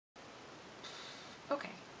Okay,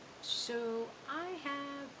 so I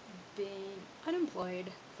have been unemployed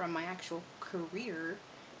from my actual career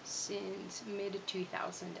since mid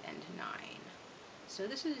 2009. So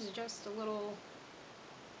this is just a little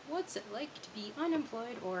what's it like to be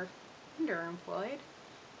unemployed or underemployed,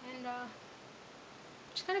 and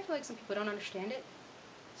just kind of feel like some people don't understand it,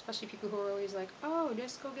 especially people who are always like, oh,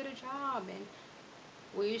 just go get a job, and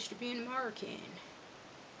we used to be an American,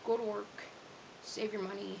 go to work, save your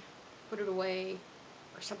money, put it away,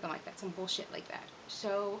 or something like that, some bullshit like that.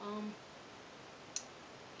 So,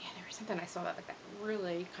 yeah, there was something I saw that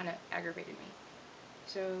really kind of aggravated me.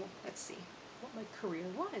 So let's see what my career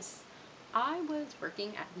was. I was working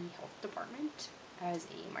at the health department as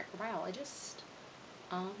a microbiologist,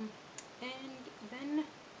 um, and then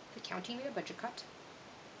the county made a budget cut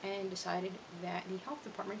and decided that the health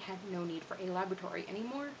department had no need for a laboratory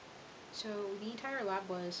anymore. So the entire lab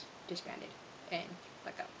was disbanded and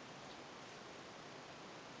let go.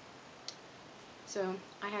 So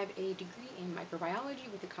I have a degree in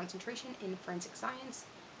microbiology with a concentration in forensic science,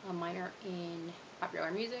 a minor in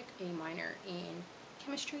popular music, a minor in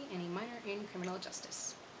chemistry, and a minor in criminal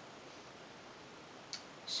justice.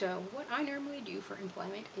 So what I normally do for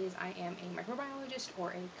employment is I am a microbiologist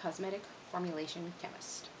or a cosmetic formulation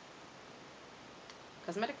chemist.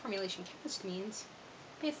 Cosmetic formulation chemist means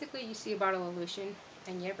basically you see a bottle of lotion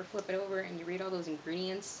and you ever flip it over and you read all those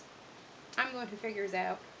ingredients. I'm the one who figures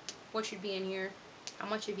out what should be in here, how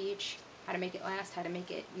much of each, how to make it last, how to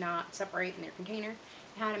make it not separate in their container, and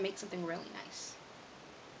how to make something really nice.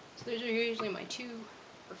 So those are usually my two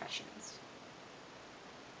professions.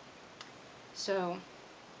 So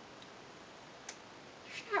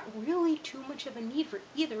there's not really too much of a need for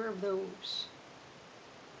either of those.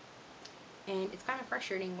 And it's kind of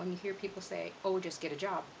frustrating when you hear people say, oh, just get a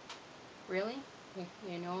job. Really?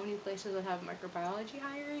 You know any places that have microbiology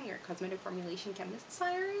hiring or cosmetic formulation chemists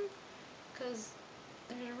hiring? Because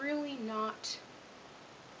there's really not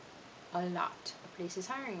a lot of places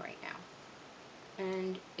hiring right now.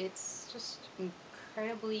 And it's just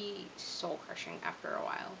incredibly soul crushing after a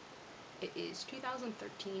while. It is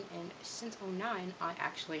 2013, and since '09, I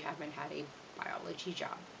actually haven't had a biology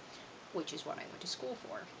job, which is what I went to school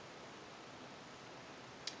for.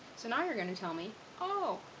 So now you're going to tell me,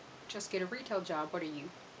 oh, just get a retail job. What are you,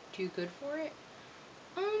 too good for it?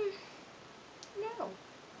 Um, no.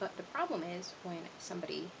 But the problem is when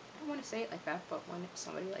somebody, I don't want to say it like that, but when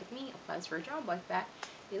somebody like me applies for a job like that,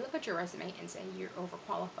 they look at your resume and say you're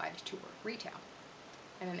overqualified to work retail.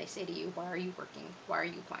 And then they say to you, why are you working? Why are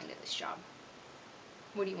you applying to this job?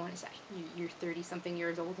 What do you want to say? You're 30 something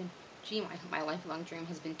years old and, gee, my lifelong dream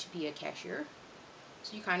has been to be a cashier.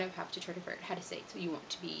 So you kind of have to try to figure out how to say it. So you want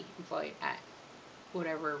to be employed at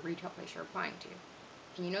whatever retail place you're applying to.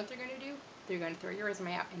 And you know what they're going to do? They're going to throw your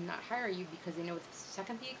resume out and not hire you because they know the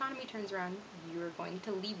second the economy turns around, you're going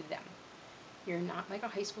to leave them. You're not like a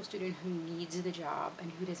high school student who needs the job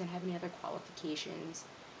and who doesn't have any other qualifications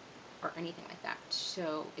or anything like that.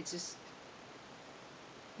 So it's just,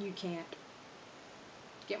 you can't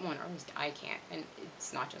get one, or at least I can't, and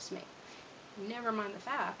it's not just me. Never mind the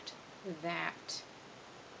fact that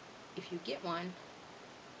if you get one,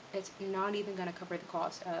 it's not even going to cover the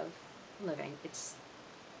cost of living. It's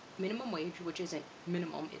minimum wage, which isn't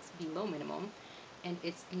minimum, it's below minimum, and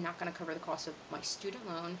it's not going to cover the cost of my student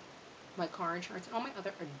loan, my car insurance, and all my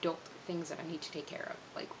other adult things that I need to take care of,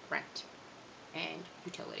 like rent and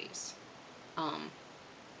utilities. Um,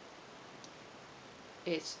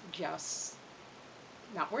 it's just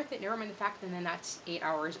not worth it. Never mind the fact that then that's 8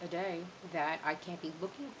 hours a day that I can't be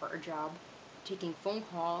looking for a job, taking phone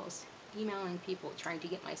calls, emailing people, trying to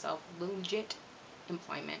get myself legit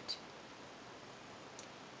employment,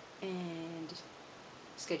 and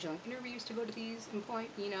scheduling interviews to go to these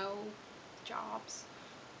jobs.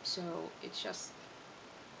 So it's just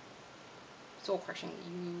soul crushing.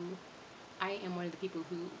 I am one of the people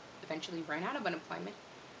who eventually ran out of unemployment.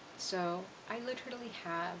 So I literally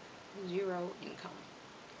have zero income.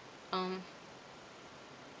 Um,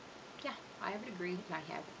 yeah, I have a degree and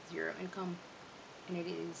I have zero income, and it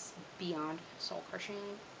is beyond soul crushing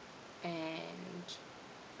and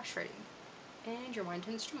frustrating. And your mind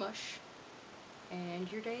tends to mush,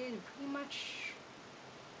 and your day is pretty much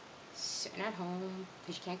sitting at home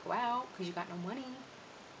because you can't go out because you got no money.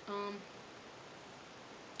 Um,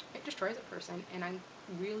 it destroys a person, and I'm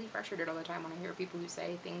really frustrated all the time when I hear people who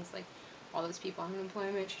say things like, all those people on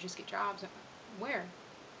unemployment should just get jobs. Where?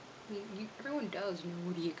 I mean, everyone does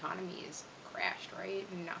know the economy is crashed, right?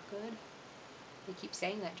 And not good. They keep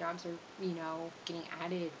saying that jobs are, getting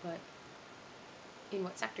added, but in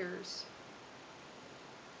what sectors?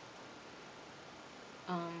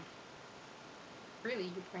 Um, really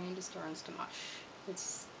your brain just turns to mush.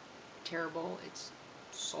 It's terrible. It's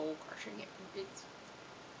soul crushing. It's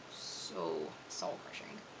so soul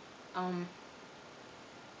crushing. Um,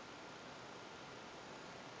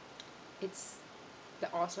 it's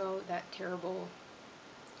also that terrible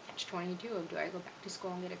catch-22 of, do I go back to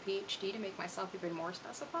school and get a PhD to make myself even more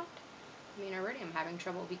specified? I mean, already I'm having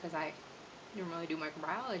trouble because I normally do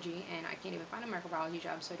microbiology and I can't even find a microbiology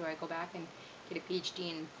job, so do I go back and get a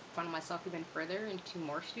PhD and funnel myself even further into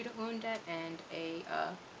more student loan debt and a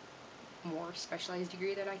more specialized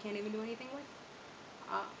degree that I can't even do anything with?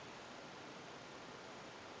 Uh,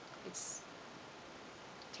 it's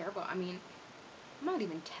terrible. I mean, I'm not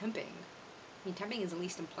even temping. I mean, temping is the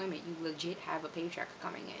least employment. You legit have a paycheck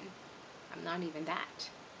coming in. I'm not even that.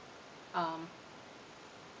 Um,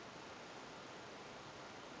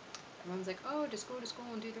 Everyone's like, oh, just go to school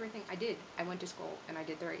and do the right thing. I did. I went to school and I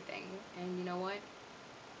did the right thing. And you know what?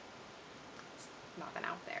 It's nothing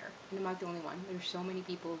out there. And I'm not the only one. There's so many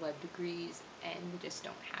people who have degrees and they just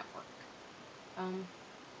don't have work. Um,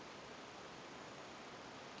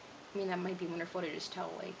 I mean, that might be wonderful to just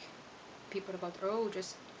tell, like, people to go through, oh,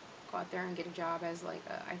 just go out there and get a job as, like,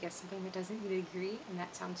 I guess something that doesn't need a degree. And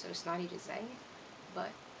that sounds so snotty to say, but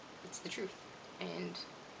it's the truth. And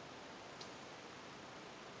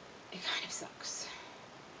it kind of sucks.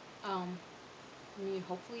 I mean,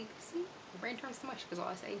 hopefully, see, my brain turns to much because all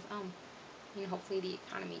I say is, I mean, hopefully the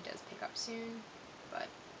economy does pick up soon, but,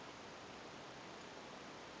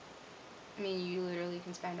 I mean, you literally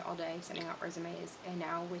can spend all day sending out resumes, and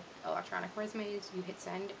now with electronic resumes, you hit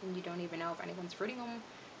send, and you don't even know if anyone's reading them.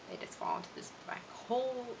 They just fall into this black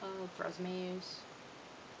hole of resumes.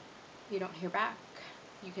 You don't hear back.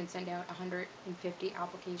 You can send out 150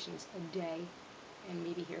 applications a day, and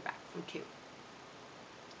maybe hear back from 2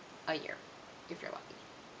 a year, if you're lucky.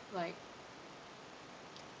 Like,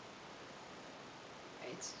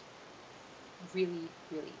 it's really,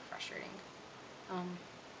 really frustrating. Um,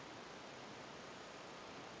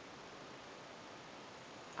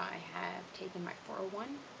 I have taken my 401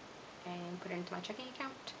 and put it into my checking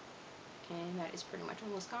account, and that is pretty much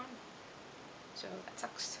almost gone. So that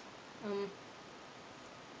sucks. Um,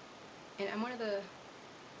 and I'm one of the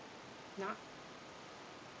not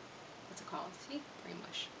what's it called? See, brain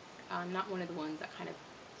mush. I'm not one of the ones that kind of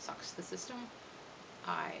sucks the system.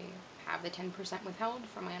 I have the 10% withheld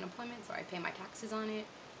from my unemployment, so I pay my taxes on it.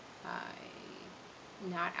 I'm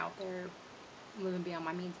not out there living beyond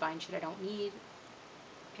my means, buying shit I don't need,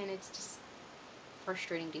 and it's just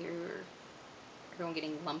frustrating to hear everyone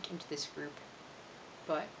getting lumped into this group.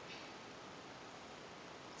 But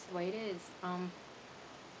it's the way it is.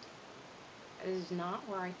 It is not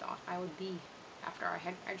where I thought I would be after I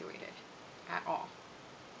had graduated at all.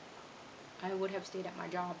 I would have stayed at my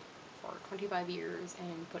job for 25 years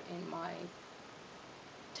and put in my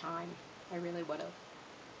time. I really would have.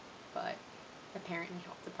 But apparently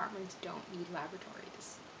health departments don't need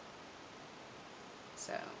laboratories.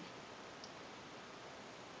 So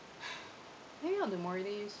maybe I'll do more of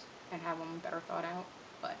these and have them better thought out.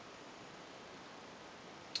 But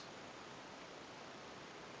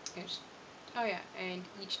it's, oh yeah, and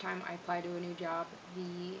each time I apply to a new job,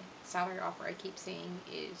 the salary offer I keep seeing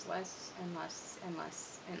is less and less and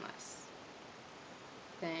less and less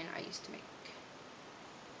than I used to make.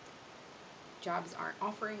 Jobs aren't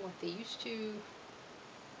offering what they used to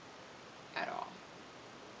at all.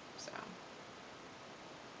 So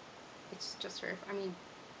it's just very, I mean,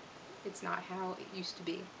 it's not how it used to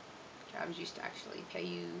be. Jobs used to actually pay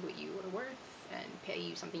you what you were worth and pay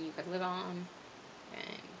you something you could live on,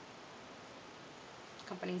 and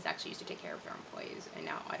companies actually used to take care of their employees, and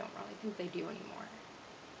now I don't really think they do anymore.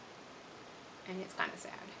 And it's kind of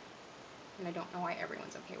sad. And I don't know why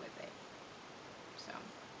everyone's okay with it. So